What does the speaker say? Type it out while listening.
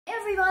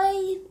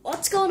everybody,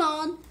 what's going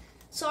on?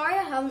 Sorry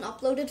I haven't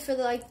uploaded for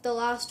the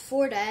last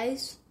 4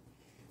 days.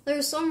 There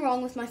was something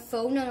wrong with my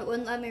phone and it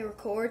wouldn't let me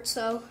record,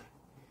 so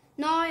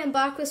now I am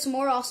back with some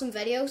more awesome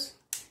videos.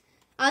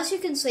 As you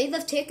can see,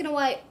 they've taken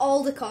away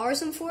all the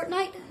cars in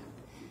Fortnite.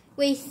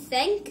 We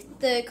think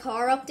the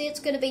car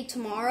update's going to be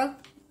tomorrow,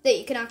 that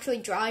you can actually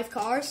drive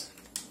cars.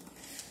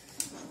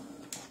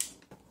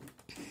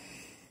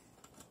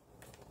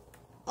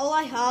 All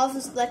I have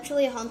is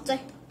literally a hunty.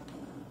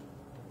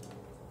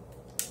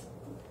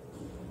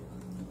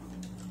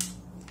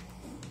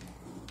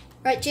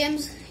 Right,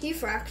 James,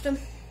 you've wrecked him.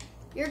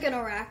 You're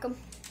gonna wreck him.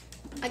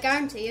 I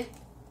guarantee you.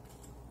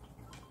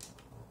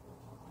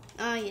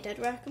 Ah, you did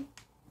wreck him.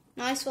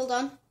 Nice, well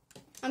done.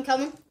 I'm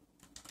coming.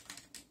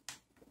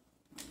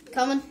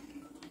 Coming.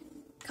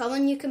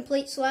 Coming, you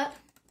complete sweat.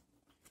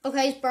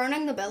 Okay, he's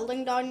burning the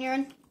building down you're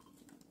in.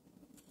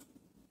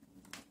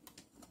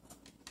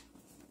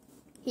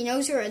 He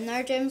knows you're in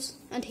there, James,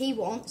 and he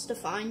wants to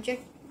find you.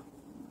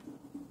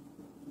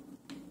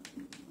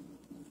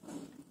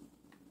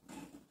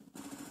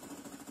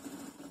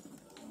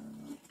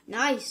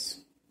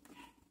 Nice.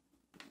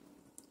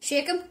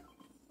 Shake him.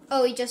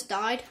 Oh, he just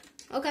died.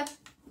 Okay.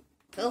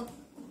 Cool.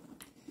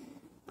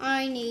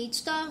 I need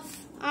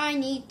stuff. I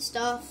need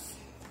stuff.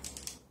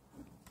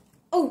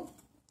 Oh!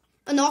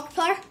 A knock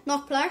player.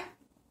 Knock player.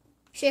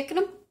 Shaking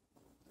him.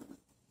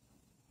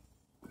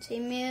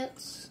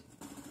 Teammates.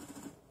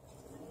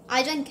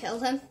 I didn't kill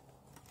him.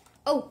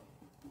 Oh.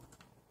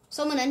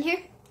 Someone in here.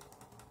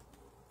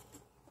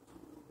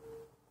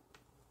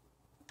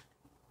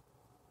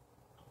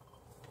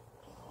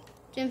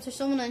 James, there's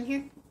someone in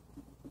here.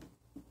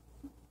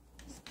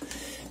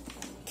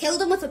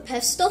 Killed him with a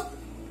pistol.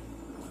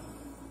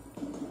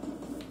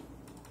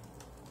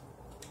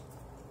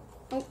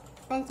 Oh,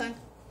 wrong thing.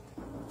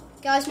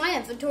 Guys, my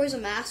inventory's a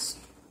mess.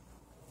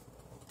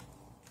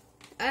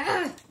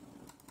 Ah!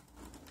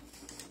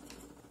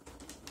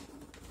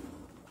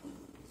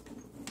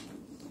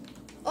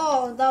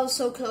 Oh, that was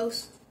so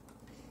close.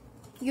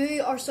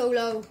 You are so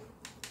low.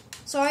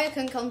 Sorry I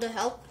couldn't come to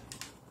help.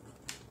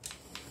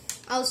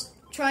 I was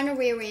trying to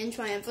rearrange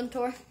my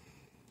inventory.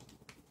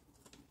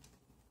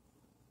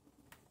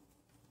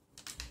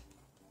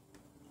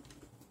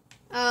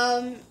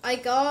 I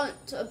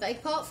got a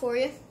big pot for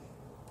you.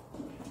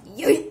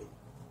 Yeet!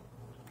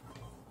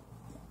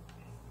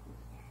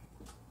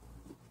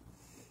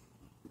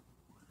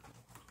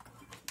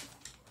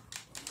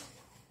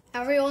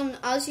 Everyone,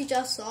 as you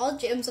just saw,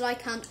 James and I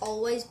can't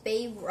always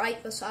be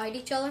right beside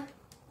each other.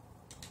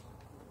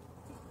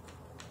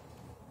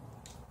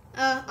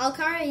 I'll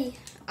carry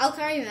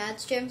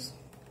meds, James.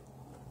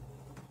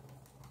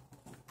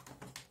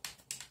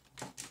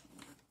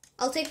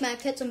 I'll take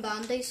medkits and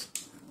bandies.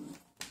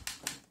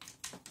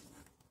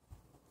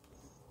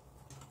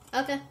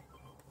 Okay.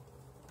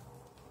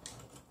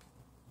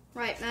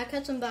 Right,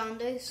 medkits and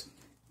bandies.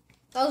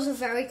 That was a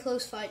very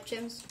close fight,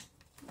 James.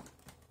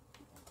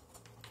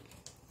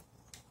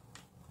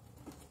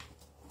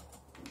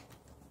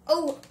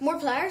 Oh, more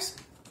players?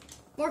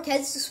 More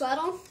kids to sweat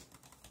on?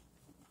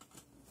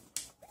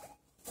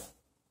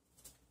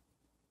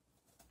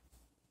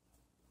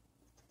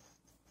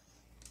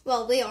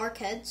 Well, we are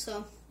kids,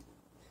 so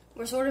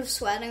we're sort of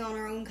sweating on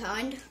our own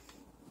kind.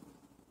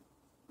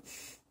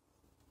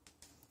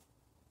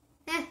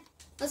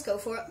 Let's go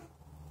for it.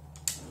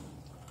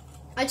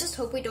 I just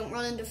hope we don't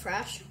run into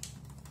Fresh.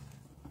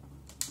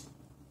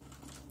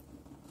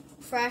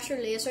 Fresh or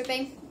Laser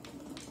Beam.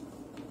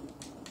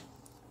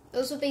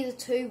 Those would be the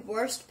two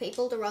worst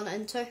people to run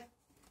into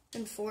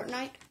in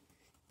Fortnite.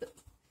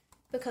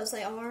 Because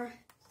they are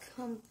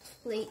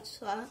complete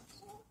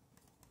sweats.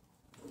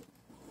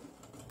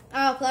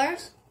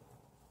 Players?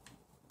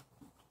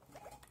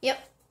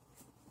 Yep.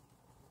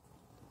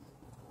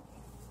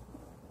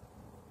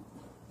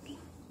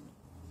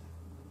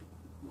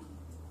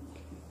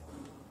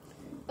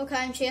 Okay,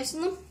 I'm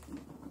chasing them.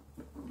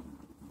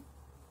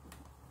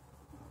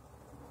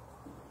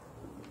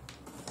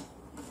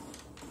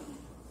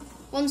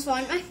 One's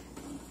found me.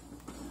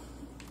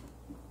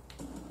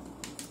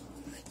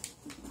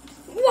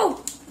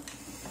 Whoa!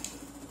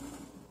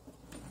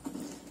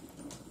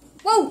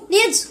 Whoa,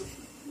 nades!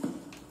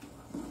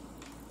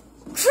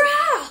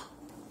 Crap!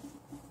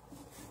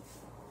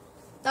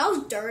 That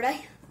was dirty.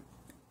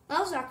 That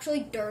was actually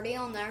dirty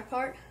on their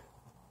part.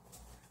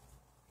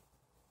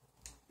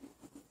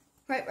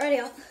 Right, ready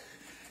up.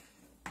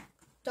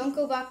 Don't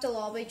go back to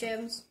lobby,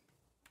 James.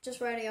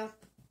 Just ready up.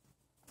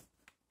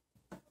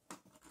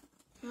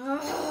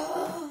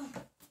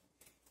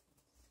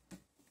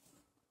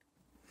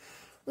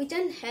 We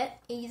didn't hit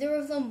either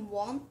of them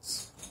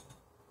once.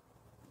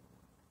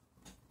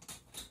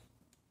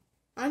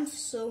 I'm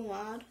so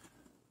mad.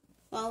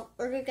 Well,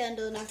 we're gonna get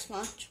into the next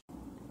match.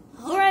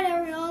 Alright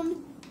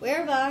everyone,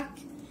 we're back.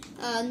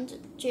 And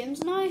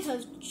James and I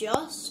have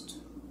just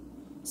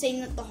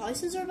seen that the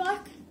houses are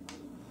back.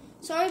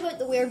 Sorry about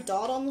the weird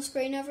dot on the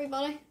screen,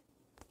 everybody.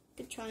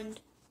 Could try and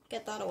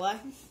get that away.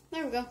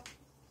 There we go.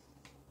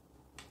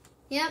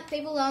 Yeah,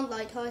 people don't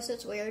like house,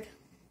 it's weird.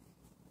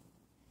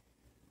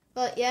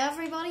 But yeah,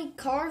 everybody,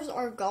 cars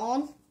are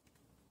gone.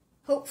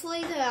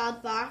 Hopefully they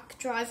add back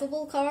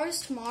drivable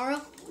cars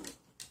tomorrow.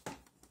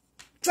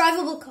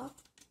 Drivable car.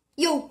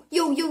 Yo.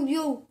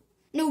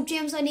 No,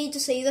 James, I need to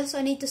see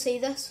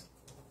this.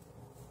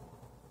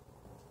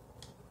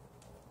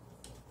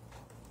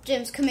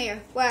 James, come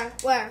here.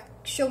 Where?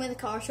 Show me the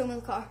car.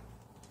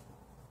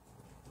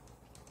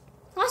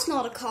 That's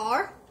not a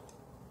car.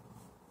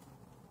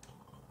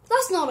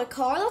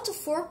 That's a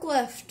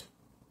forklift.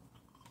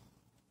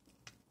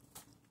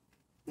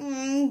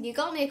 You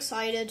got me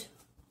excited.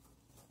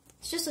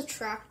 It's just a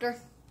tractor.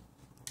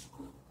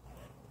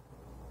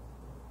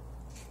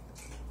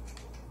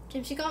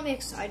 James, you got me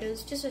excited.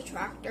 It's just a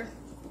tractor.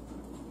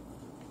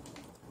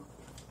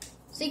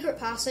 Secret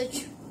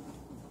passage.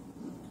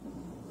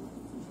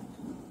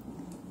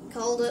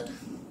 Called it.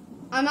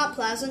 I'm not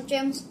Pleasant,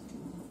 James.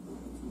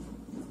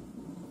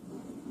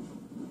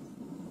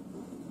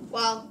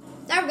 Well,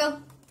 there we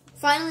go.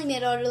 Finally made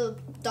it out of the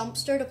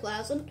dumpster to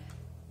Pleasant.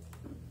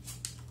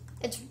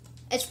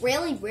 It's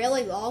really,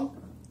 really long.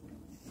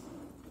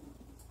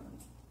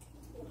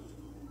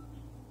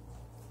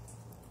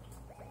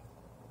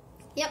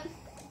 Yep.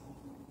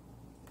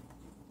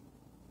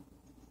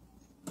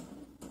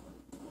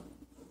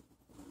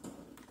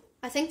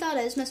 I think that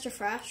is Mr.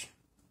 Fresh.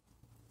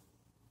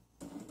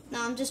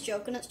 No, I'm just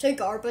joking. It's too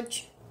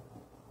garbage.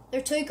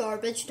 They're too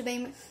garbage to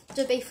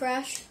be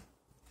fresh.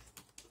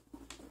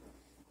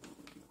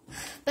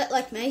 Bit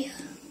like me.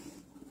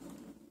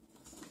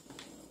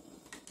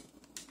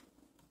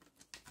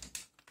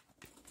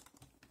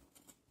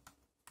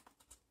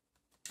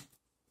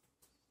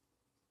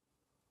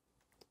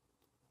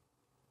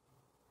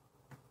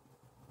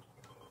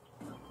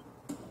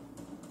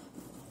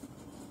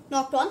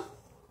 Knocked one.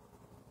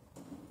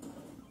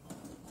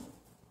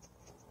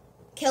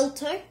 Killed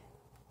two.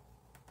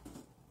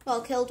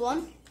 Well, killed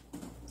one.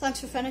 Thanks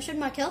for finishing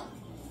my kill.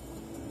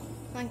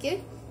 Thank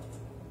you.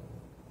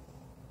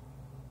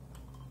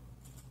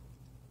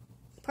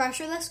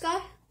 Pressure this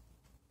guy.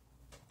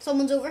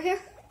 Someone's over here.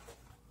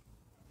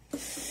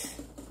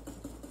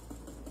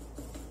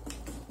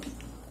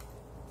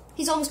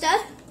 He's almost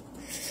dead.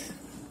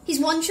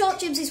 He's one shot,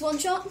 James, he's one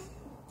shot.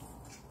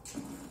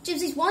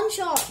 James, he's one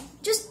shot.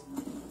 Just...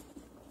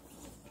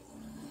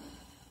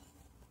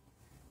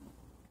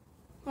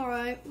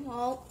 Alright,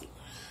 well,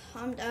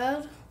 I'm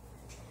dead.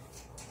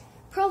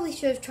 Probably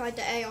should have tried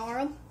to AR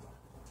him.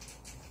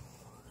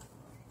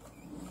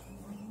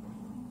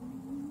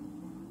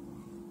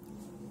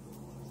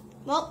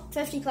 Well,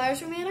 50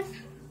 players remaining.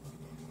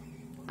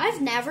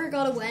 I've never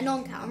got a win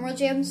on camera,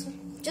 James.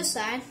 Just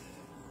saying.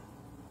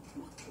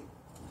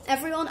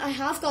 Everyone, I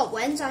have got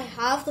wins. I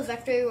have the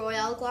Victory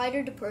Royale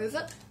glider to prove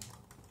it.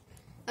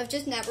 I've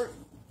just never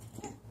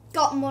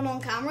gotten one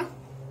on camera.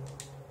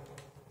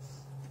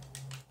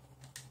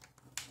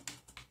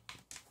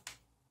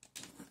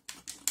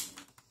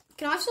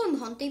 Can I have some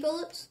hunty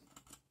bullets?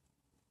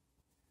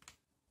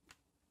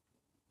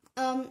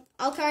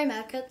 I'll carry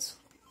medkits.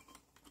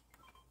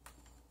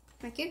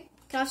 Thank you.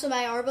 Can I have some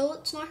AR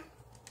bullets now?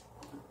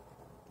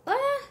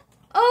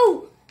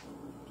 Oh!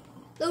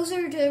 Those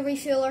are to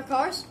refuel our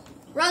cars.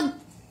 Run!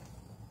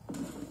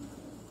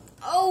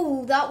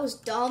 Oh, that was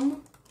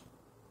dumb.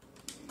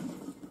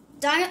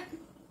 Dang it.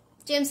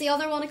 James, the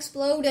other one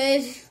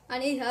exploded. I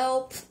need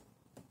help.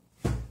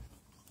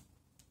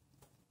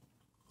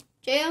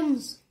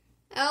 James,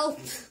 help.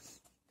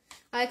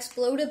 I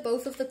exploded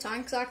both of the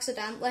tanks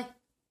accidentally.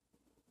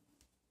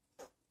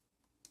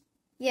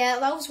 Yeah,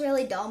 that was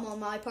really dumb on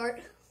my part.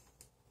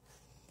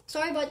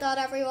 Sorry about that,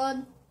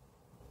 everyone.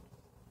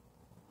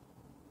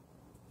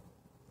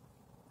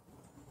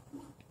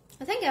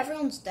 I think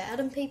everyone's dead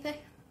in PP.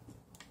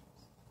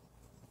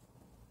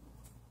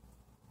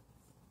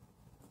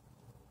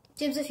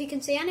 James, if you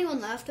can see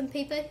anyone left in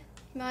PP,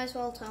 you might as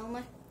well tell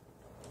me.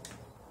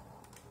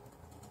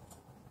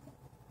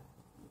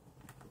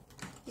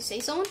 You see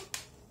someone?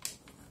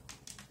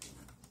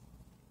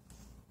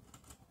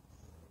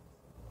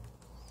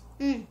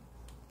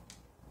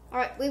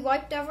 Alright, we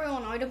wiped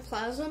everyone out in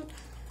Pleasant.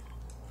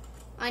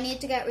 I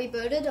need to get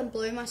rebooted and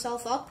blew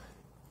myself up.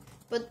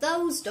 But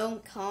those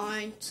don't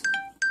count.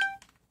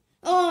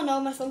 Oh no,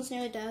 my phone's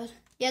nearly dead.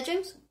 Yeah,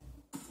 James?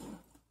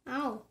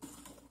 Ow.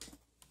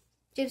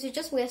 James, you're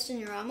just wasting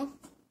your ammo.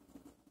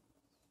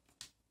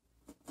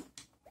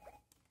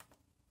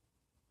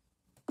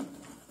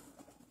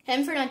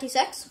 Him for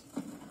 96.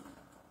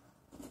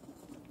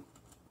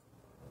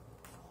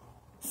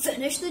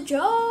 Finish the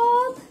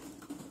job!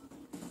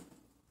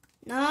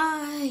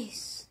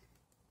 Nice.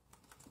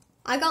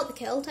 I got the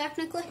kill,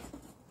 technically.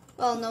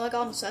 Well, no, I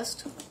got an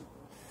assist.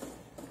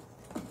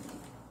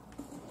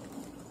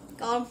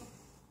 Got him.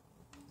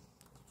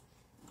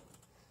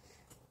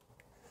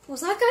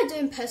 Was that guy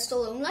doing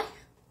pistol only?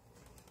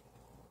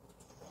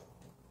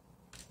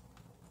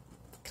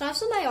 Can I have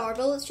some AR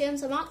bullets,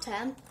 James? I'm at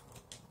 10.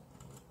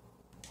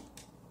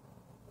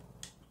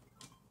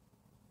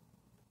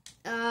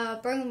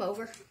 Bring them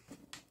over.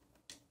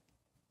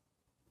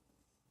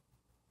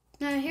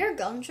 Now I hear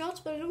gunshots,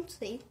 but I don't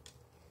see.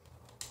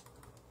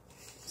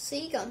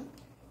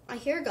 I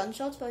hear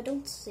gunshots, but I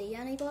don't see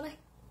anybody.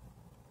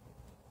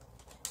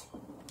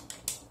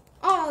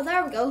 Oh,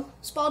 there we go.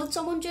 Spotted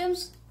someone,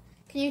 James.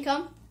 Can you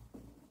come?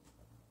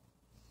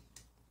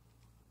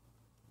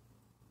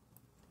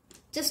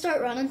 Just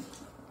start running.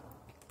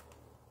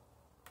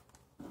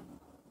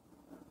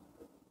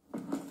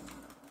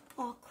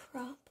 Oh,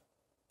 crap.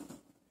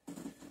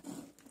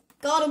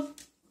 Got him.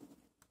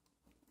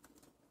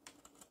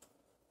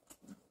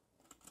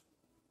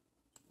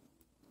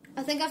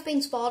 I think I've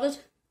been spotted.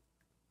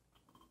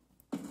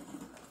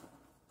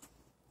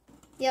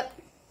 Yep.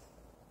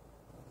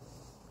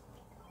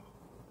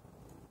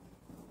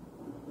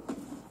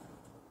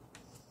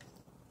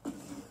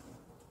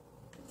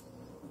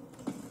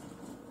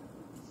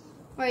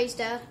 Right, he's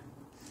dead.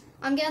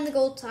 I'm getting the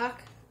gold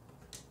tack.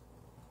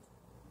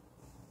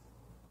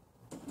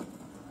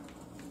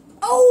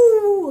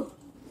 Oh!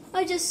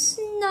 I just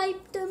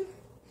sniped him.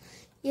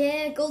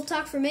 Yeah, gold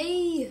tack for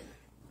me.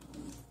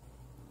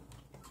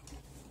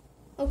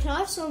 Oh, can I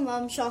have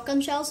some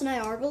shotgun shells and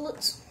AR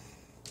bullets?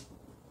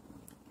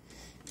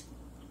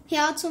 He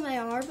had some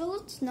AR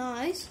bullets,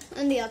 nice.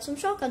 And he had some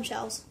shotgun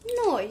shells,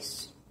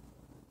 nice.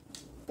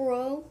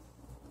 Bro.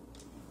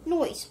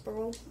 Nice,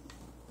 bro.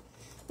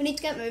 We need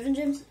to get moving,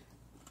 James.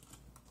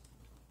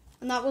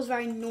 And that was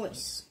very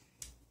nice.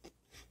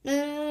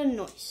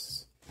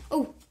 Nice.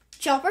 Oh,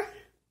 chopper?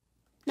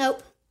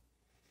 Nope.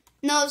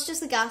 No, it's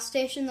just the gas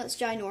station that's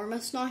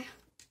ginormous now.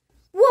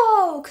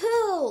 Whoa,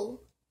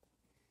 cool.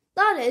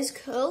 That is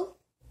cool.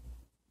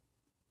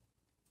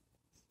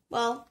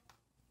 Well,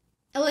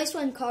 at least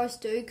when cars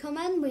do come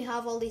in, we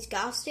have all these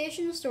gas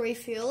stations to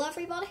refuel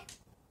everybody.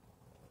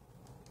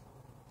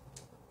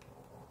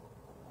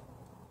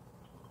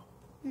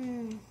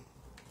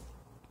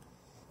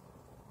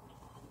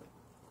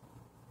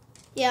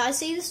 Yeah, I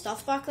see the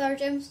stuff back there,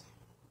 James.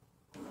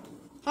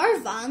 Are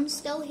vans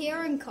still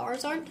here and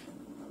cars aren't?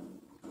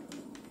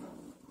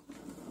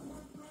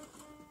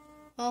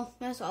 Well,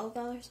 might as well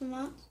gather some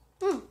mats.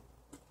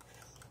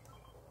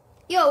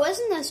 Yo,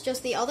 isn't this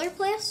just the other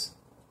place?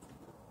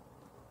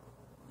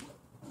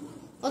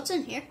 What's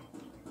in here?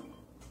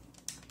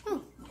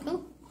 Oh,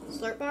 cool.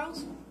 Slurp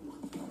barrels.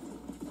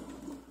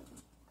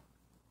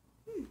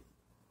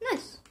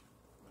 Nice.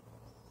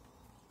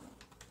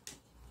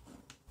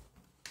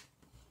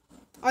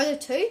 Are there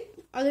two?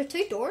 Are there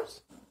two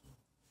doors?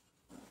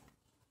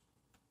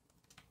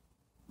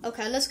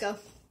 Okay, let's go.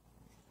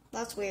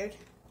 That's weird.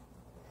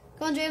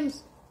 Come on,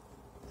 James.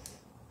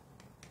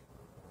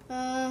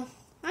 I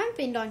haven't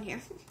been down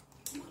here.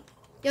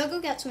 Yo,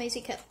 go get some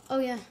easy kit. Oh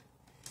yeah.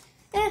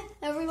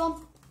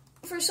 Everyone.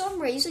 For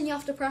some reason you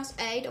have to press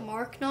A to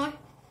mark now,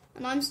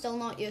 and I'm still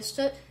not used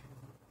to it.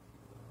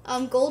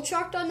 Gold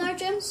shark down there,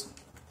 James.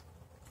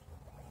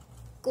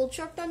 Gold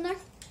shark down there.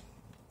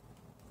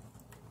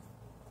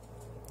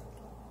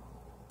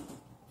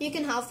 You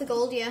can have the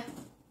gold, yeah.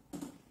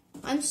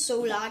 I'm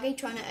so laggy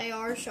trying to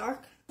AR a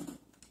shark.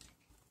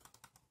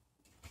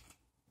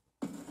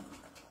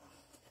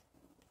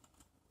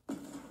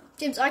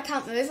 James, I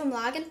can't move, I'm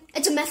lagging.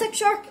 It's a mythic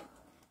shark!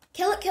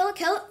 Kill it, kill it,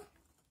 kill it!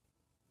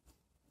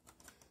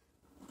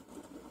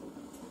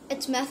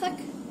 It's mythic.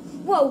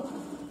 Whoa!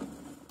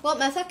 What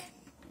mythic?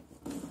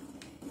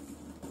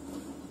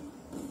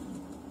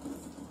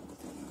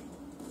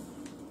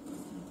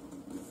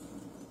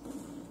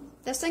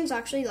 This thing's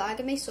actually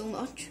lagging me so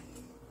much.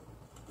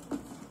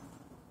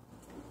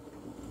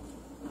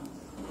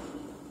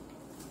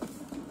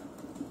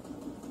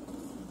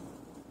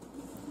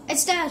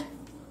 It's dead.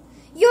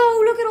 Yo,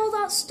 look at all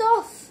that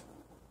stuff.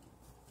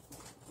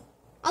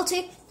 I'll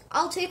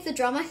take the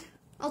drummer.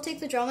 I'll take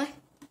the drummer.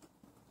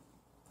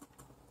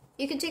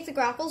 You can take the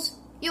grapples.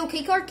 Yo,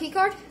 keycard,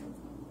 keycard.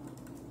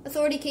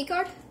 Authority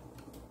keycard.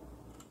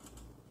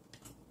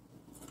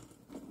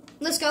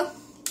 Let's go.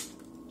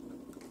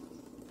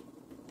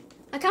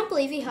 I can't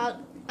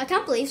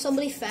believe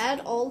somebody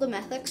fed all the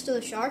mythics to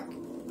the shark.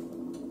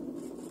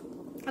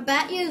 I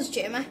bet you it's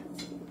Jamie.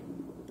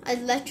 I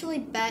literally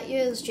bet you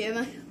it's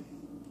Jamie.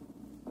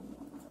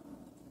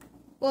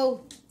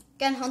 Whoa,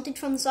 getting hunted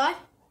from the side.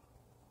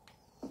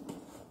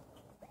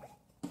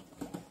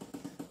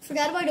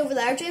 Forget about over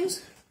there,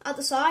 James. At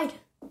the side.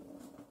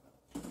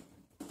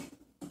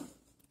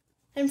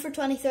 In for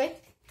 23.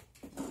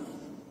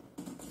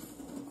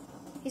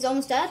 He's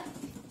almost dead.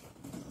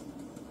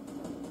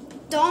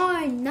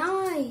 Down,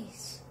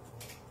 nice.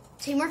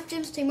 Teamwork,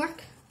 James,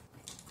 teamwork.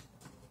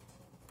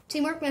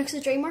 Teamwork makes the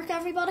dream work,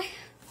 everybody.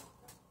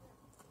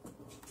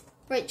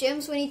 Right,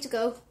 James, we need to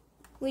go.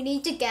 We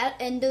need to get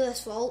into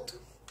this vault.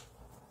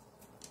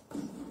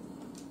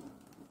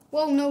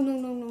 Whoa,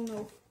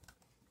 no.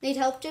 Need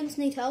help, James,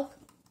 need help.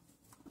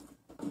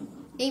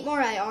 Need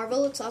more AR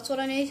bullets, that's what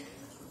I need.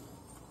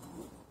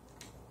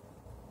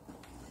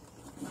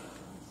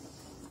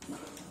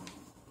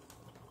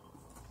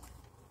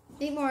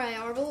 Need more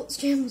AR bullets,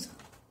 James.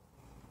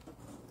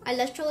 I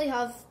literally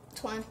have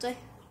 20.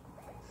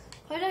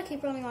 How did I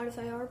keep running out of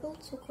AR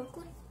bullets so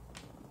quickly?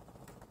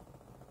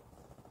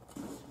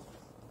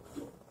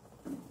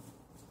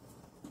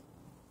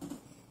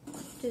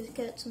 Just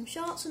get some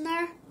shots in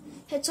there.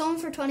 Hit someone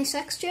for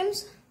 26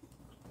 gems.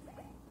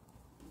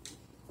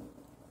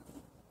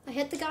 I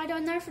hit the guy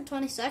down there for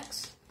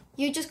 26.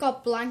 You just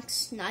got blank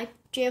snipe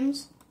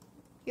gems.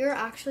 You're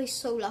actually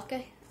so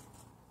lucky.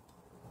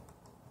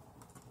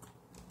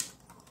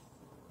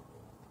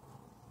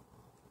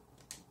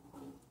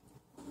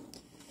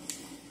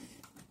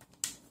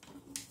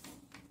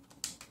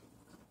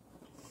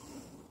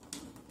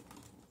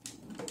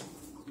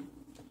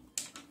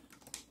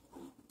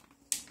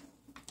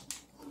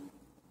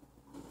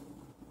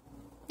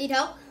 Need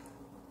help?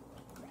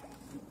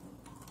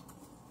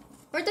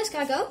 Where'd this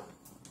guy go?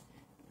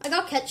 I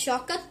got Kit's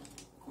shotgun.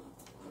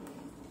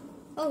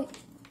 Oh,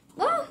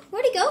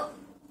 where'd he go?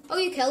 Oh,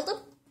 you killed him.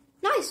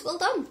 Nice, well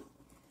done.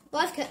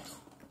 Well, I've killed.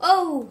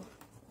 Oh,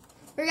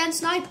 we're getting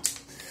sniped.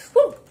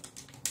 Woo,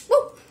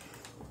 woo.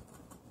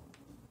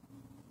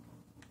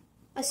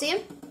 I see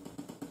him.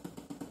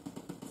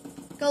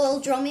 Got a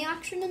little drummy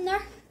action in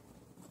there.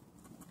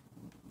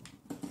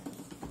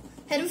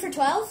 Hit him for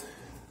 12.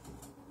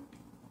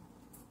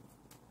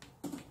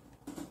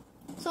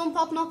 Someone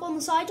popping up on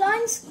the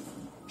sidelines.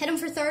 Hit him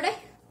for 30.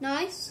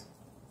 Nice.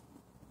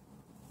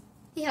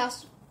 He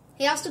has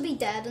to be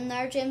dead in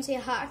there, James.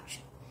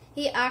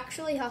 He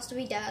actually has to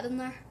be dead in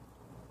there.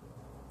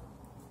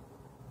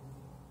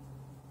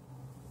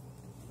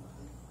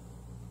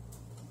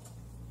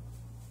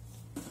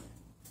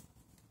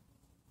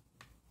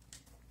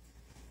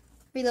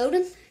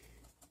 Reloading.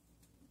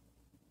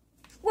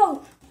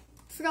 Whoa!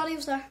 Forgot he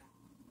was there.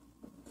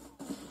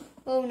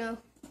 Oh no.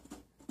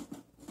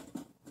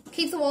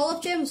 Keep the wall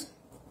up, James.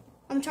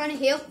 I'm trying to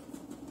heal.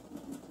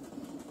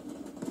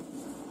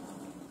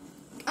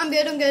 I'm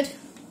good, I'm good.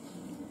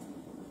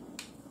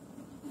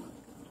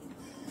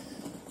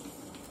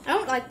 I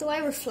don't like the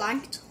way we're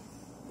flanked.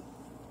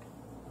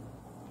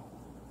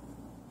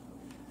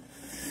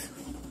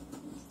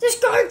 This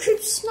guy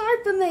keeps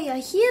sniping me. I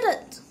hate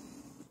it.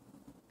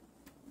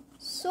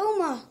 So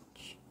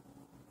much.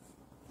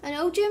 I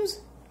know,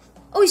 James.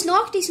 Oh, he's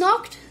knocked, he's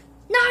knocked.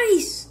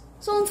 Nice!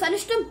 Someone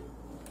finished him.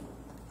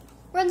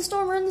 We're in the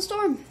storm, we're in the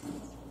storm.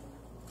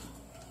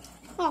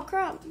 Oh,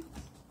 crap.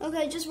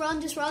 Okay, just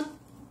run, just run.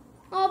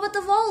 Oh, but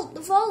the vault, the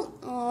vault.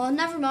 Oh,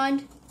 never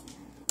mind.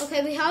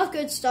 Okay, we have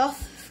good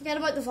stuff. Forget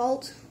about the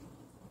vault.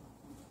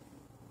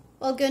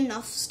 Well, good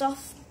enough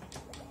stuff.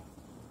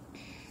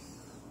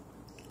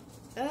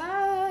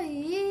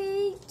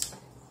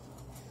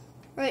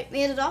 Right,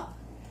 made it up.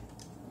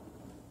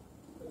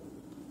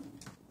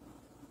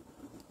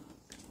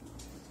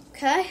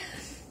 Okay,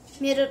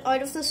 made it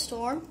out of the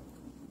storm.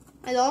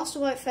 I lost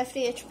about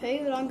 50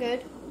 HP, but I'm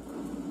good.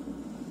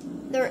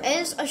 There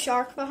is a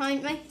shark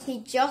behind me. He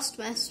just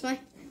missed me.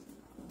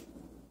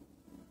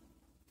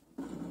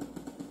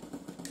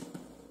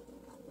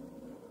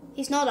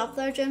 He's not up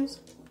there, James.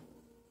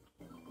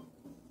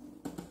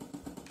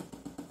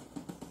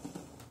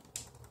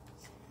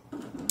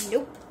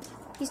 Nope.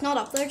 He's not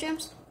up there,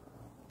 James.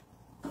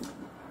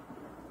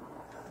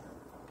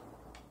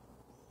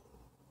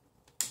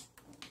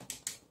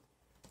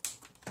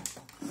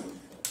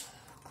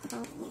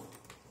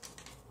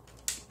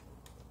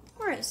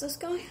 Where is this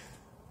guy?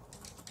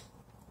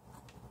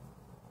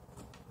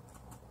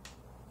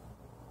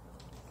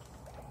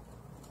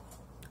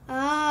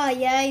 Ah,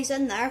 yeah, he's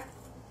in there.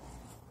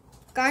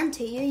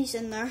 Guarantee you he's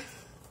in there.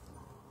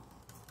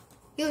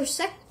 You're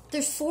sick.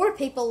 There's 4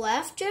 people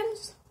left,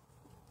 James.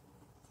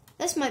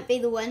 This might be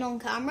the win on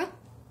camera.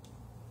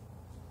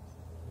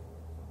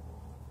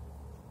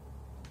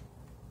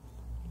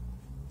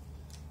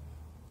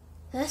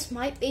 This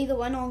might be the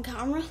win on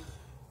camera.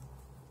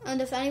 And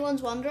if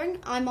anyone's wondering,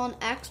 I'm on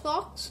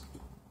Xbox.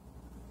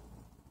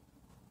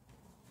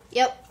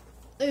 Yep,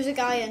 there's a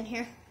guy in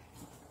here.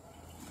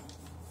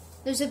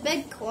 There's a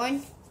big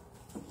coin.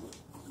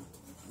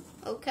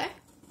 Okay.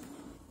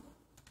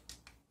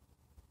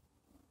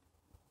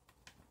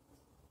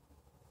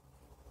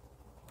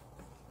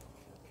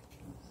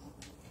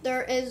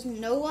 There is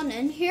no one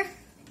in here.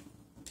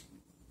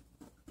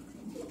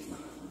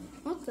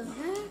 What the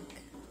heck?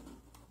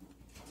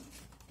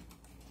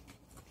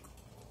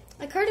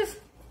 I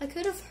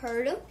could have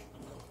heard him.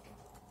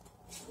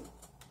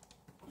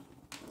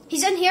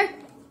 He's in here.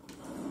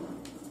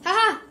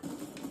 Haha!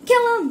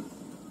 Kill him!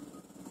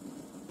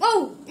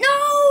 Whoa!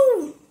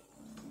 No!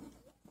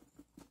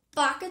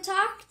 Back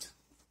attacked.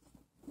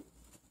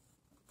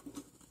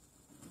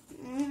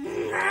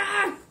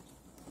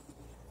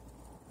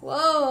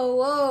 Whoa,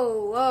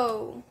 whoa,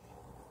 whoa.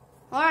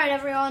 Alright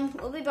everyone,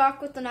 we'll be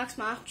back with the next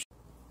match.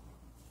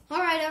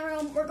 Alright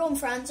everyone, we're going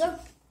Franzo.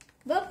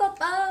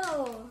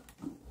 Bo-bo-bo!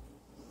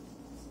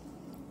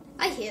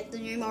 I hate the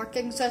new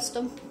marking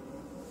system.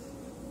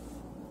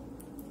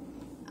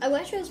 I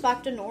wish it was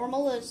back to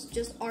normal as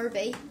just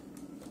RB.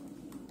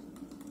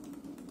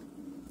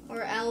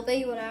 Or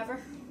LB, whatever.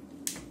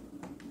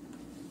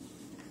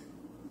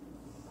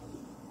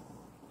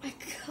 I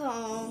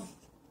can't.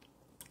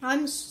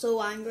 I'm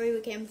so angry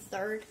we came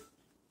 3rd.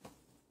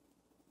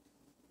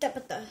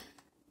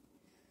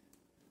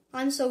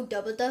 I'm so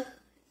dubbada.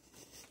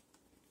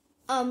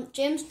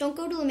 James, don't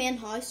go to the main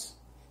house.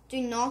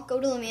 Do not go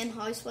to the main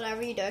house,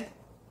 whatever you do.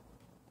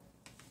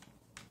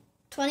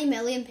 20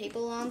 million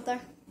people aren't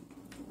there.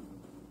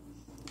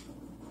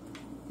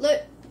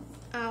 Look.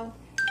 Ow.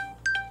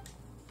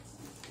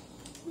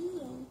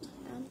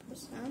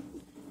 10%.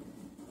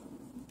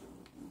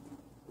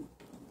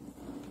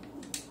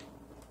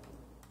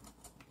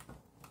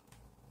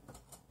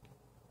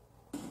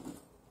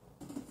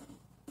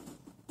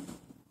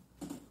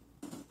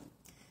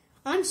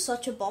 I'm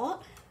such a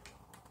bot.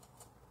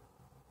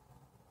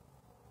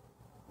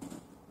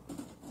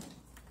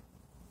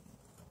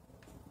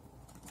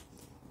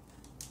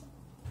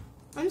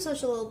 I'm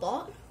such a little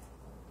bot.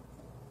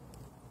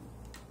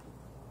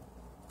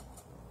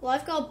 Well,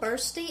 I've got a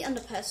bursty and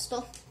a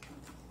pistol,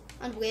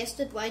 and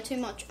wasted way too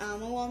much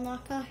ammo on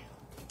that guy.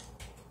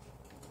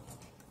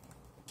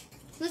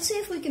 Let's see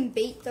if we can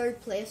beat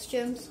third place,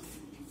 James.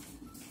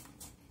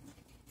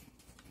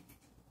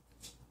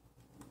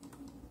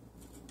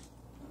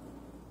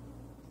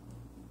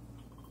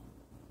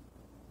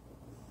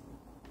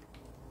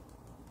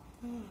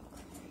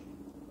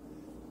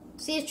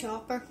 See a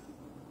chopper.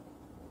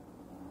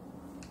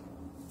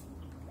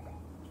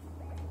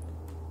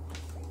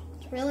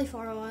 It's really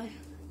far away.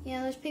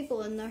 Yeah, there's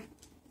people in there. Do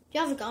you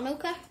have a gun,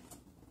 okay?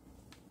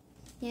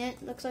 Yeah,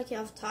 it looks like you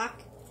have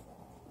attack.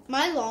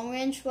 My long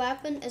range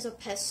weapon is a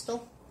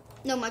pistol.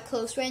 No, my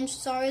close range,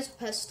 sorry, is a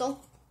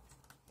pistol.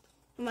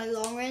 And my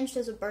long range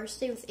is a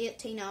bursty with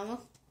 18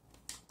 ammo.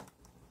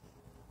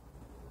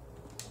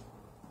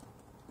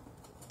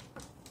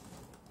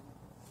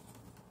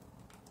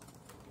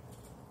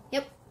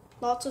 Yep,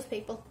 lots of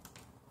people.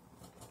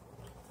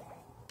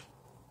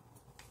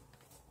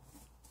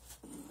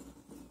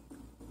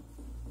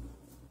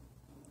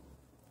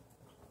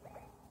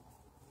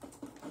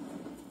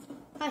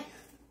 Hi.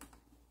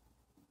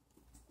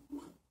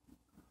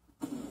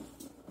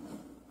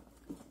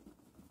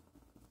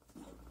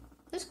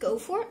 Let's go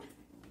for it.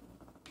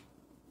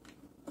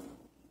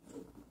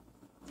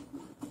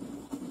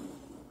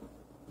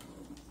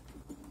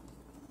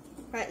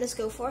 Right, let's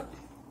go for it.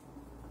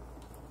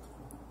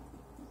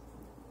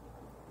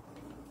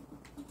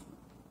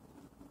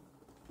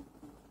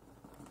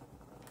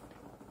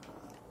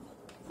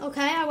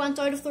 Okay, I went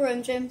out of the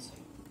room, James.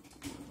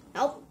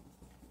 Help.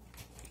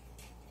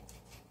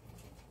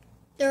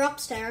 They're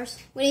upstairs.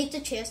 We need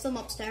to chase them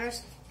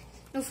upstairs.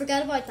 Don't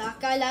forget about that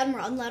guy. Let him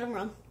run, let him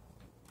run.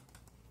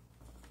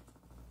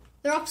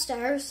 They're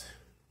upstairs.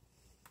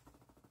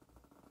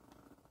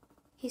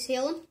 He's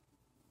healing.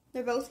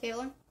 They're both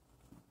healing.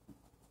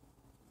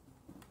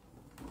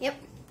 Yep.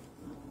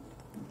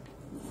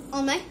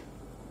 On me.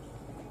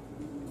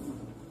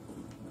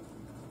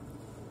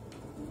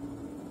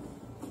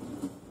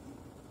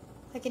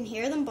 I can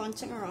hear them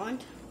bouncing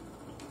around.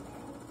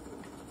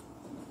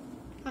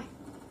 Hi.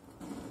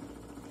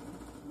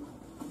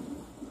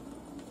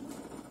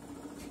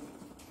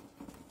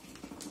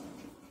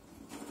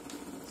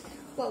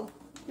 Whoa.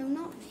 No,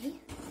 not me.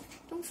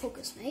 Don't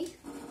focus me.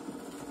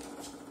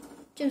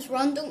 James,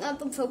 run. Don't let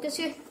them focus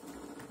you.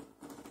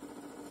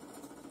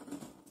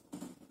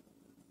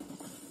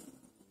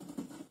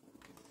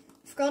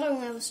 Forgot I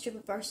only have a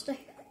stupid birthday.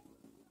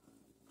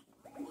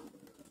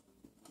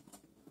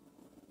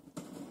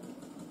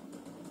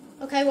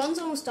 Okay, one's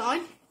almost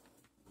down.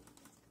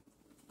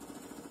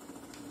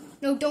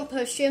 No, don't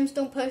push, James,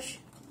 don't push.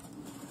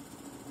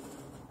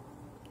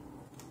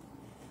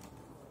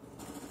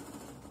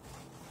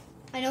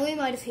 I know he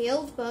might have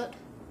healed, but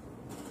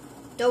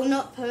do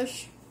not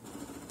push.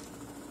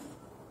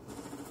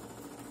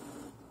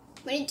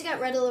 We need to get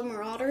rid of the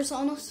marauders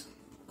on us.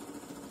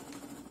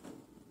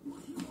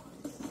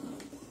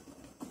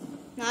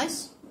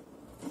 Nice.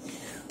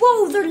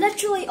 Whoa, they're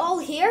literally all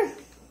here.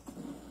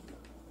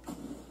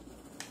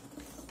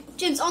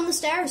 James, on the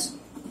stairs.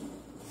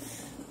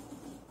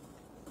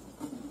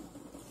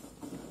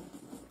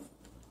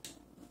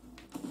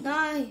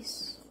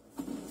 Nice.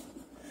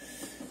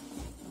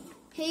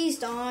 He's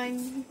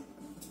down.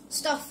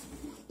 Stuff.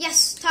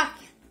 Yes, attack.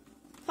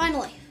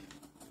 Finally.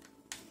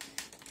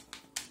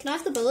 Can I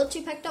have the bullets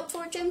you picked up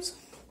for it, James?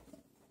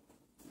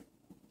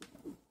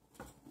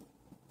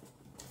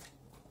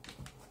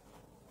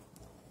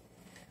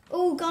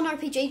 Oh, gun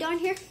RPG down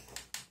here.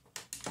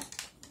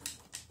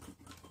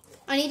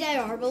 I need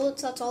AR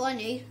bullets, that's all I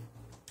need.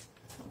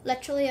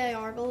 Literally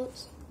AR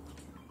bullets.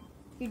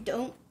 You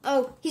don't?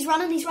 Oh, he's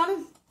running, he's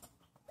running.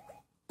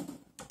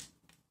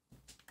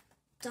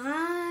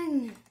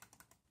 Dang.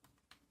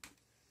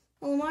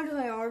 Well, I'm out of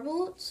AR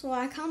bullets, so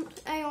I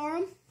can't AR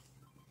them.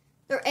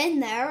 They're in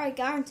there, I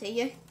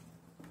guarantee you.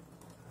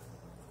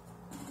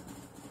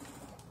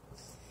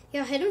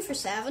 Yeah, I hit him for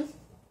 7.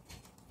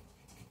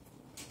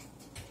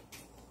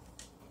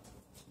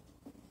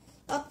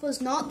 That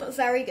was not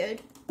very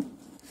good.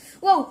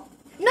 Whoa!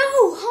 No!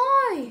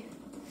 Hi!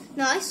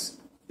 Nice.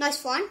 Nice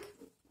flank.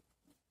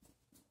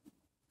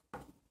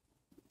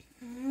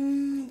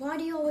 Why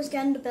do you always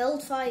get into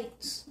build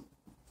fights?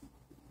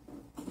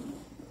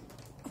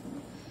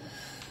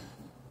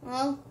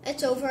 Well,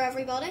 it's over,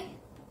 everybody.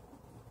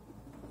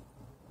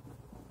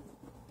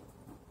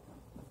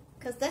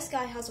 Because this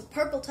guy has a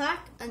purple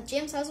tack and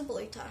James has a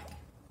blue tack.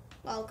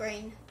 Well,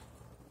 green.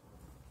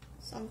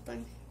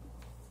 Something.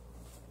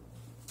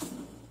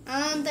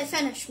 And they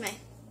finished me.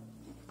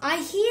 I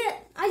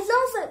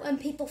love it when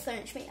people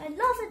finish me. I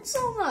love it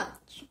so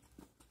much.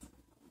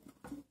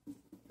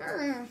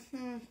 I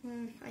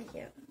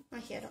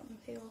hate it when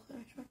people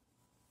finish me.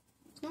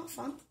 It's not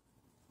fun.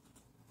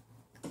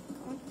 Come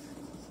on.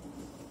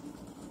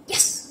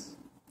 Yes!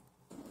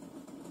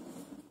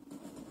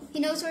 He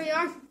knows where you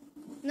are.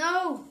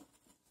 No!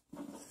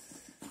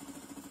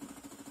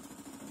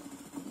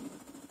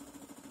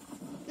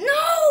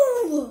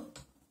 No!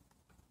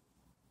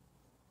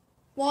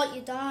 What?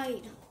 You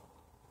died.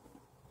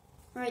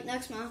 Right,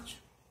 next match.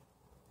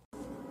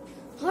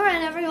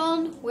 Alright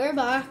everyone, we're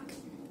back.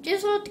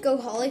 Just wanted to go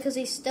Holly because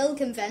he's still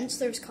convinced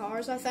there's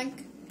cars, I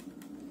think.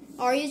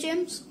 Are you,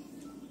 James?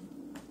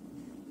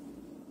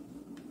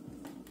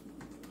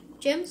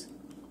 James?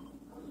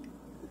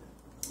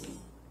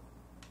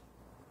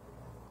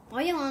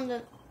 Why are you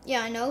landing?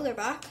 Yeah, I know they're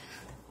back.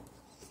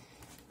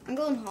 I'm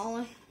going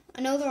Holly.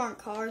 I know there aren't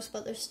cars,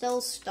 but there's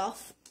still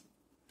stuff.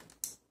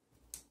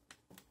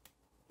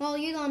 Well,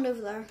 you land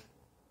over there.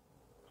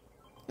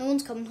 No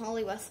one's coming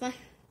Holly with me.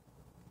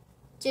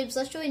 James,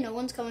 literally no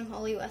one's coming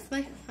Holly with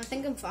me. I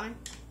think I'm fine.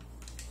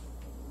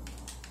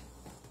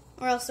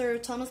 Or else there are a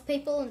ton of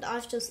people and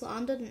I've just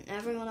landed and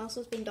everyone else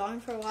has been down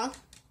for a while.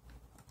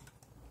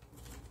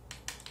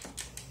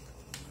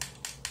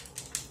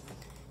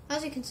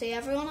 As you can see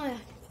everyone,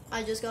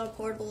 I just got a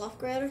portable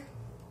upgrader.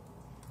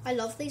 I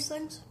love these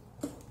things.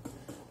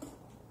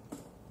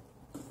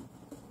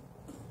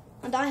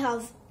 And I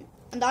have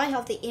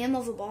the aim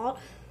of a bot.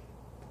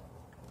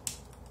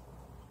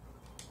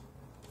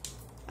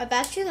 I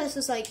bet you this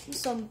is like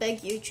some big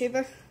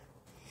YouTuber.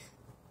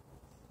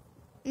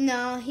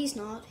 Nah, he's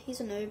not. He's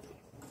a noob.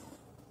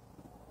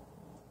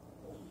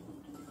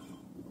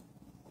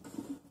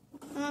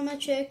 I'm a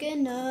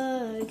chicken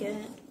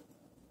nugget.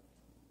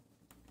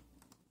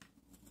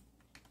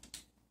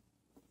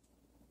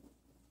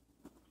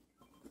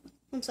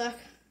 One sec.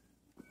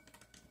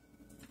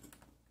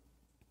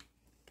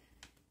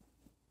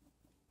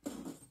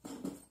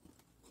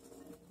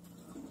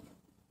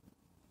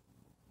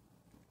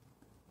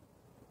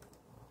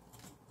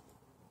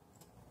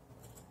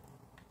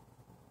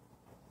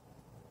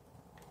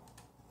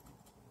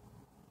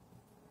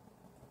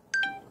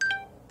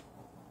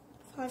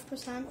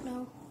 %,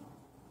 no.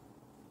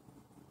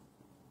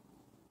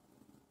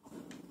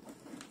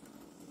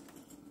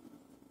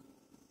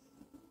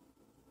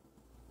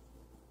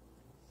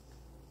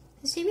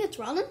 You see me? It's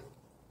running.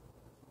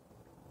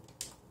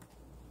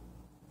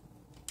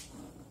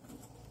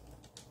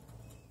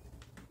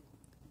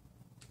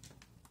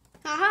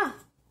 Haha!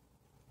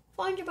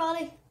 Find your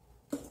body.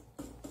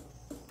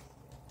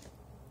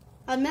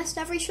 I missed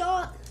every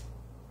shot.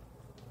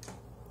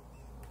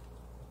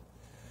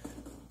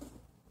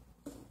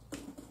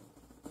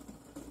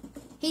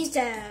 He's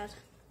dead.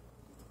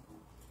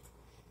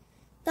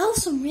 That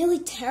was some really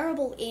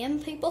terrible aim,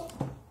 people.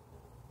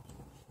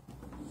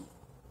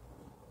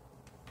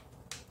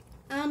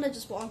 And I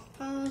just walked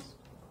past.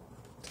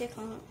 Take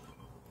on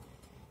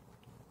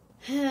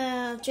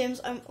it.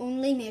 James, I'm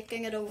only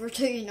making it over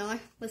to you now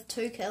with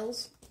 2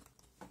 kills.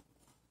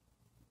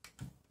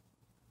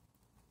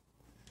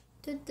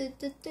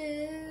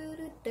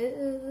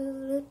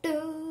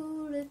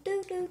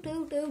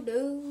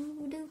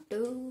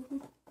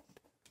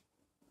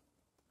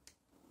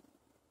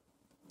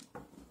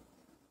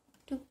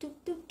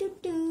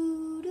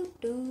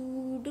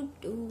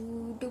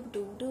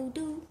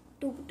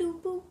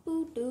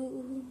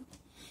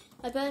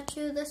 I bet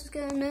you this is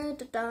gonna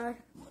die.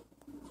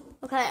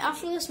 Okay,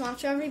 after this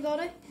match,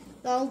 everybody,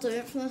 that'll do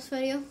it for this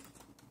video.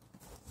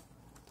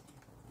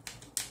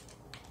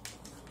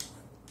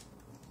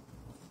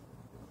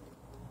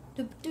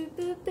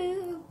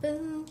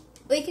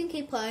 We can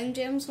keep playing,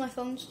 James. My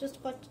phone's just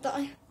about to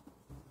die.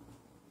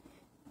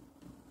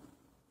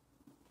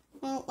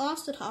 Well, it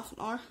lasted half an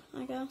hour,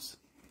 I guess.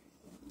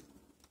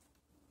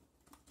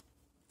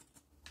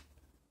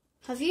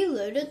 Have you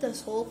looted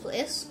this whole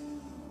place?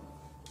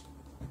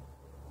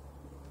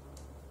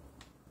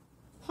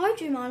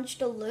 How'd you manage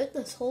to loot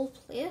this whole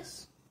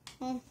place?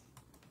 Well,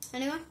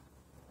 anyway,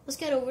 let's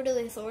get over to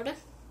the authority.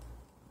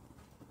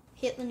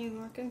 Hate the new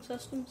marking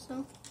system,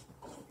 so.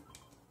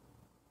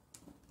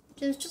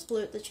 Just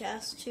loot the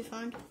chests you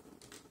found.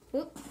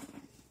 Whoop.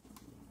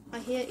 I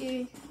hate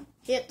you.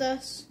 Hate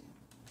this.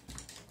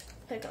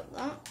 Pick up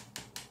that.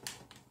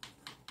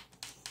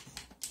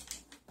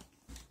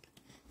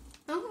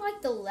 I don't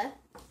like the lip.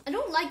 I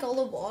don't like all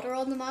the water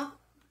on the map.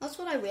 That's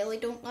what I really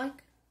don't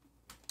like.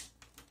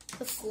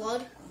 The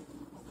flood.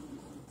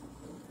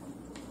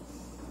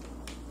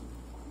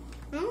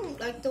 I don't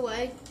like the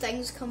way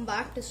things come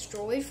back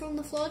destroyed from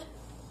the flood.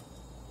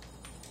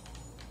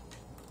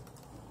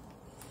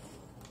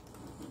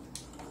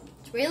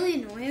 It's really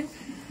annoying.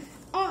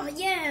 Oh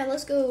yeah,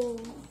 let's go.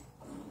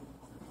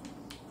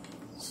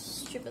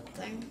 Stupid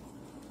thing.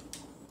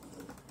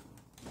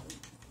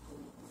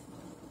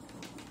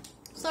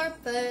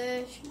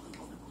 Starfish.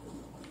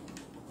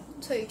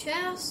 2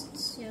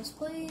 chests. Yes,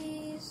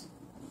 please.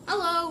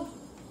 Hello.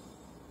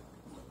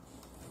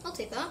 I'll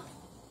take that.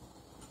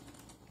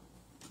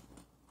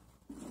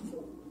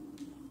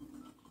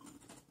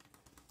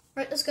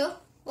 Right, let's go.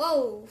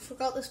 Whoa,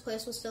 forgot this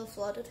place was still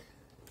flooded.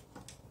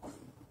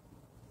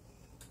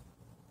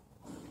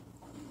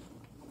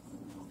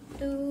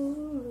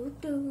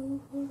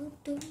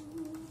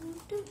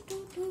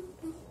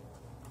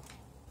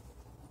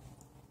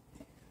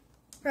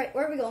 Right,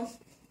 where are we going?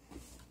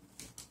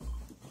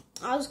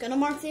 I was gonna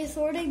mark the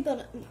authority,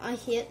 but I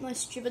hate my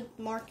stupid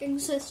marking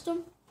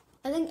system.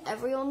 I think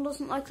everyone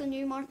doesn't like the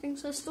new marking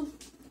system.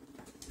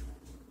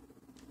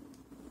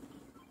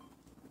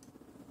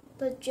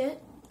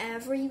 Legit,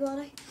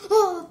 everybody.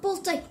 Oh,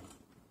 bolty!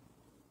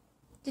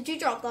 Did you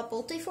drop that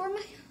bolty for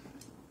me?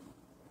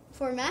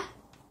 For me?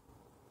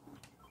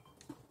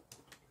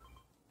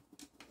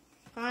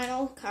 Fine,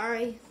 I'll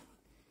carry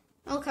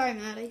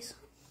Maddie's.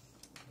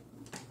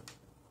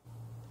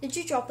 Did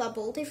you drop that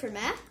bolty for me?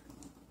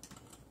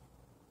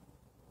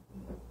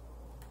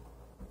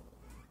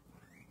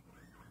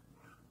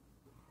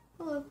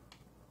 Hello.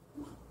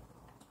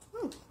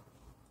 Oh.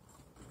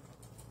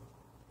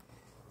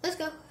 Let's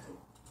go.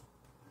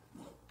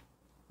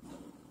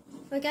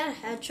 If I get a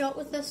headshot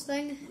with this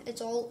thing,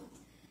 it's all...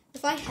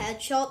 If I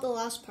headshot the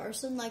last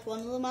person, like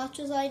one of the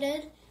matches I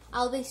did,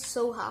 I'll be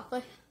so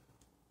happy.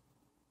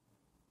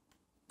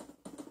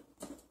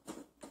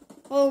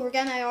 Oh, we're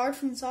getting AR'd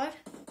from inside.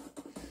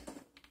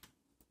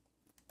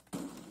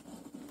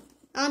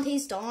 And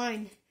he's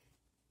down.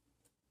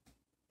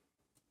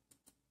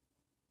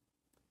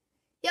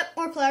 Yep,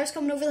 more players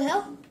coming over the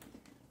hill.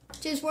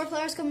 Just more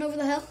players coming over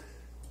the hill.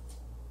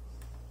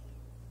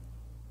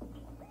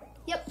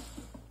 Yep.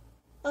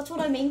 That's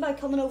what I mean by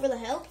coming over the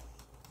hill.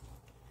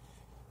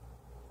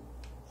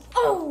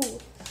 Oh!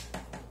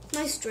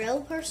 Nice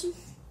drill, person.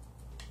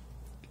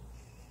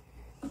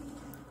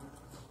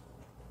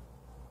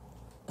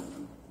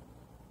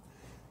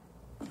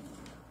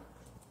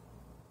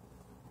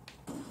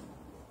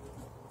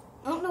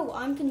 I don't know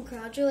why I'm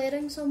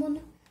congratulating someone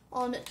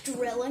on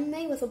drilling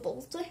me with a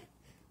bolty.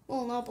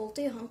 Well, not a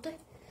bolty, a hunty.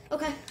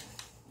 Okay.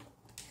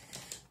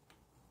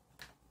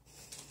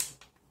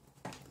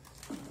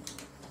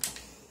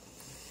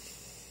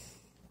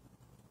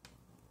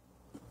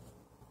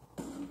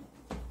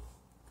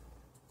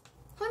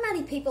 How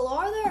many people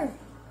are there?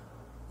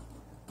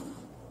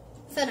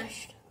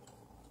 Finished.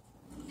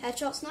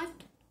 Headshot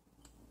sniped.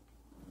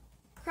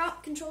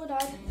 Crap, controller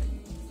died.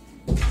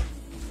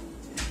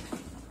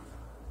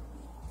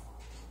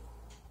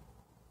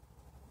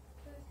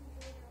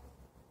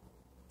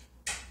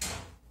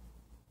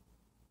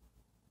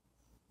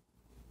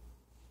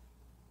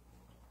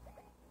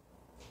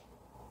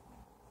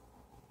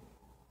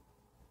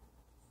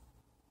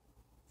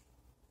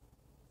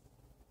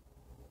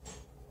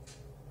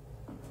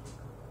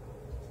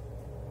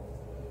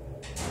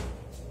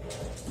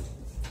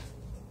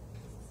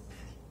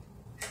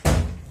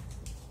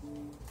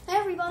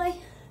 Everybody,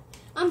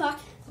 I'm back.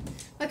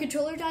 My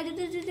controller died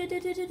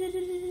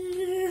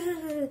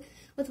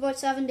with about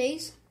 7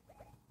 days.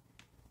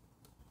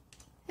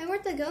 Hey,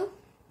 where'd they go?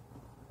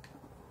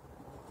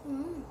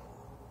 Oh.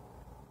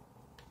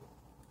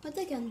 How'd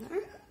they get in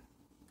there?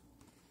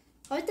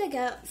 How'd they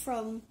get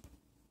from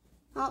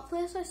that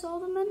place I saw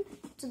them in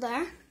to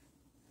there?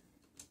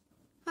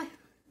 Hi.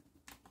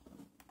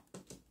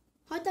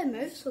 How'd they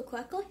move so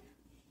quickly?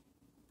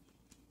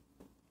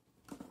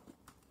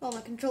 Well,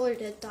 my controller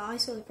did die,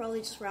 so they probably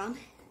just ran.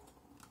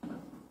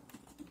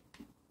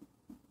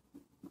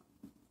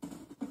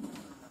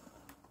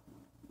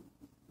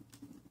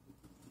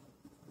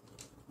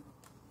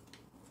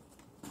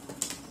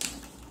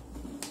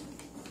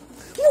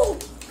 Whoa!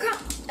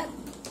 Crap!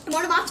 I'm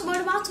out of mats, I'm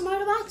out of mats, I'm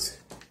out of mats!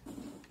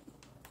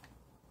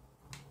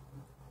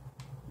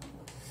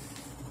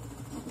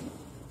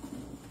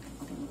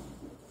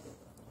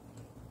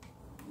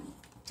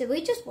 Did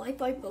we just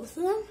wipe out both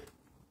of them?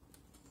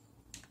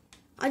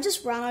 I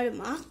just ran out of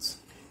mats,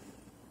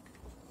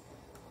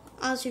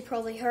 as you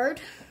probably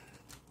heard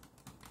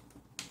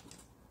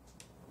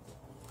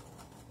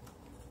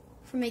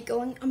from me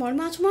going, I'm out of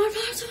mats, I'm out of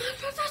mats, I'm out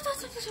of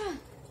mats.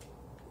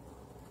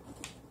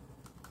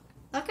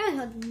 That guy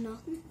had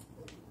nothing.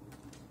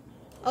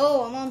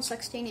 Oh, I'm on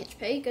 16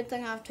 HP, good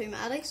thing I have 2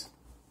 maddies.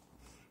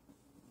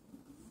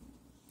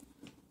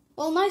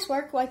 Well, nice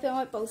work wiping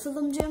out both of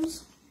them,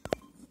 James.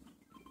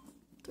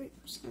 3%,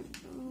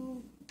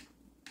 oh.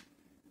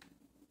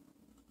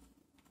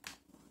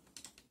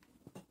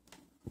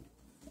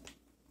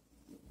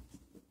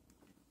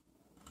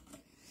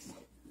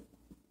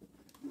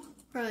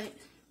 Right.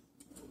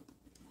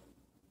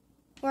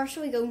 Where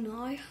should we go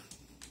now?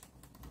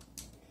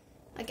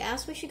 I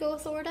guess we should go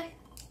Authority.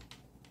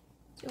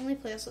 It's the only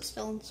place that's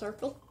still in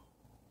circle.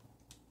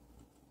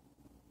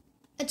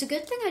 It's a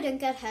good thing I didn't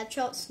get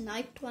headshot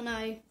sniped when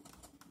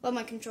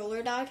my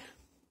controller died.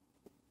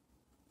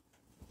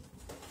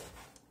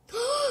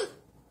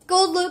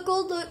 Gold loot,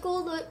 gold loot,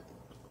 gold loot.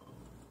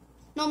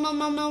 Nom nom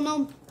nom nom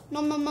nom.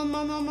 Nom nom nom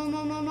nom nom nom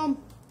nom nom nom.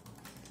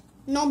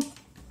 Nom.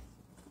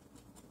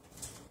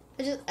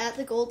 I just ate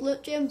the gold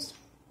loot, James.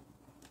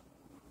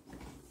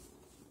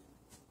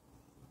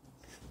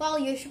 Well,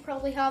 you should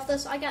probably have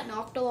this. I get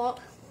knocked a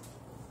lot.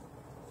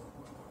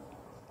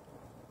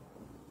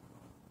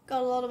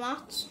 Got a lot of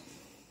mats.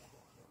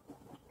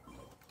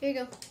 Here you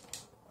go.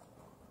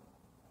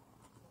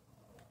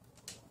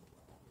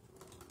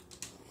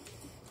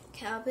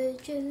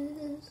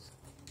 Cabbages.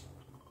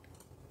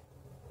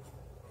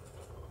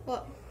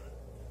 What?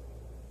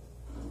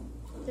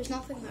 There's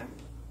nothing there.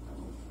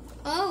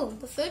 Oh,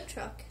 the food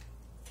truck.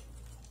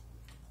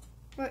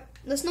 Right,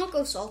 let's not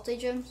go salty,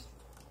 James.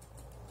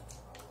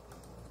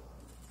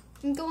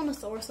 I'm going to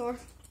Thor.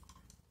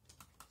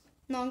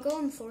 No, I'm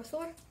going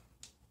Thor.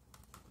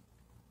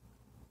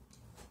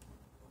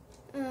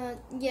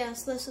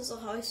 Yes, this is a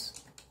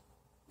house.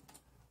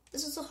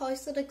 This is a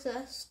house that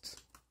exists.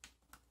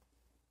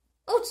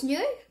 Oh, it's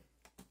new.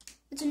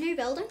 It's a new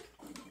building.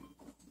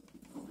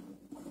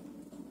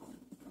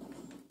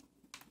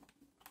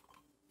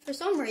 For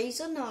some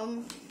reason,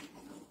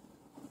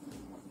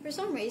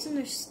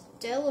 there's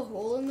still a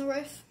hole in the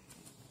roof.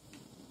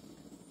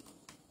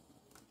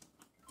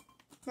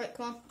 Right,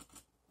 come on.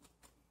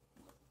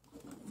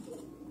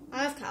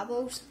 I have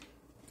cabos.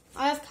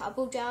 I have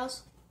cabo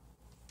jazz.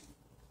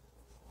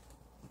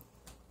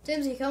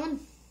 James, are you coming?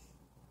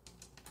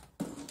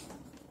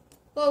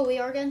 Whoa, we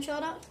are getting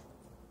shot at?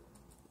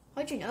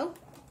 How'd you know?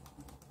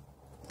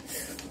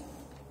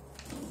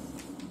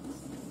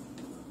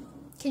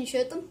 Can you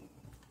shoot them?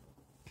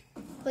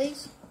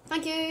 Please?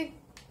 Thank you!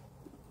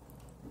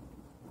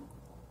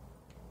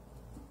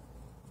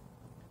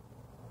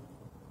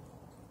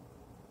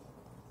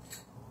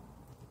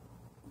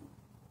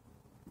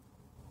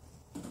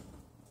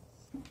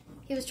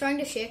 He was trying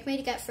to shake me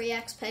to get free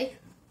XP.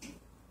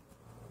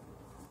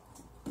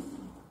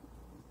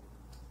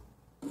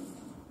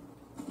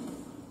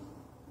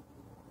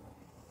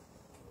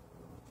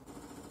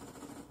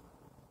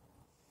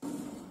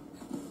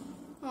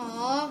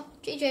 Aww,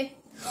 GG.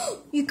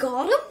 You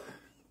got him?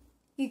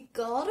 You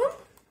got him?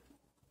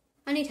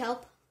 I need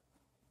help.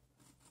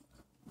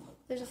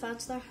 There's a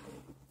fence there.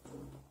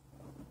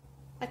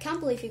 I can't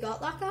believe you got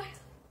that guy.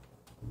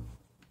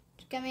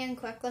 Just get me in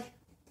quickly.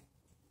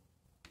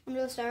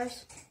 Under the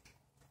stairs.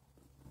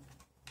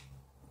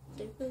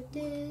 Double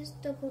this,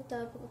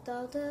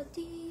 double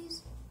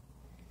these.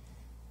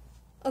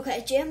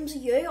 Okay, James,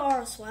 you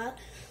are a sweat.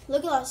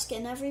 Look at that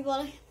skin,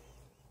 everybody.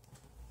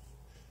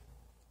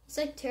 It's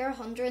like tier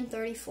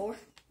 134.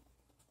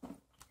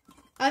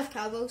 I have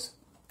cabos.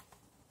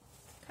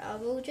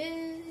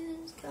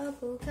 Cabbages,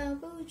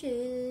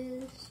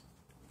 cabbages.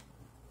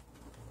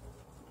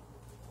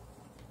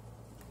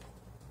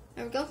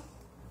 There we go.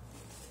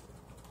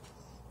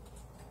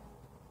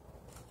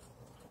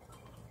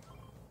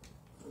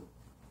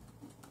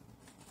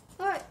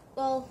 Alright,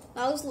 well,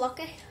 that was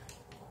lucky.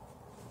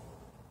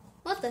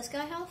 What does this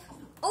guy have?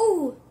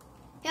 Oh!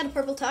 He had a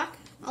purple tack.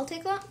 I'll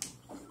take that.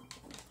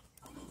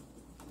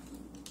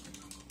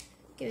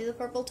 Give me the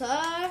purple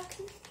tack.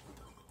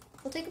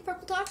 I'll take a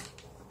purple tack.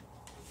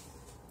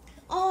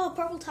 Oh,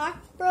 purple tack,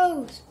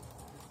 bros.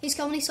 He's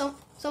coming,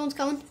 someone's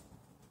coming.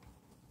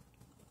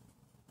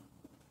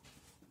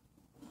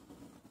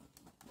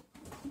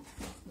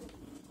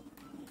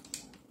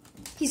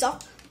 He's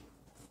up.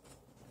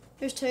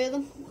 There's two of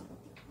them.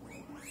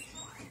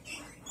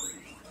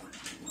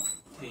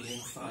 In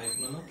 5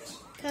 minutes.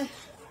 Okay.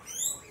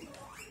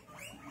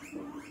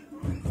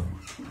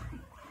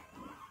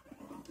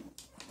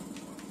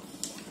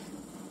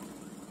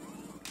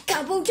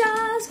 Cabo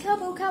jazz,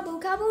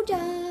 cabo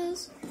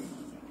jazz.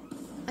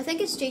 I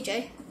think it's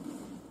GJ.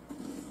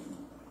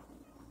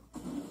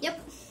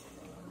 Yep.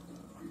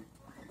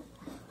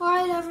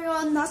 Alright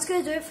everyone, that's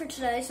gonna do it for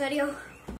today's video.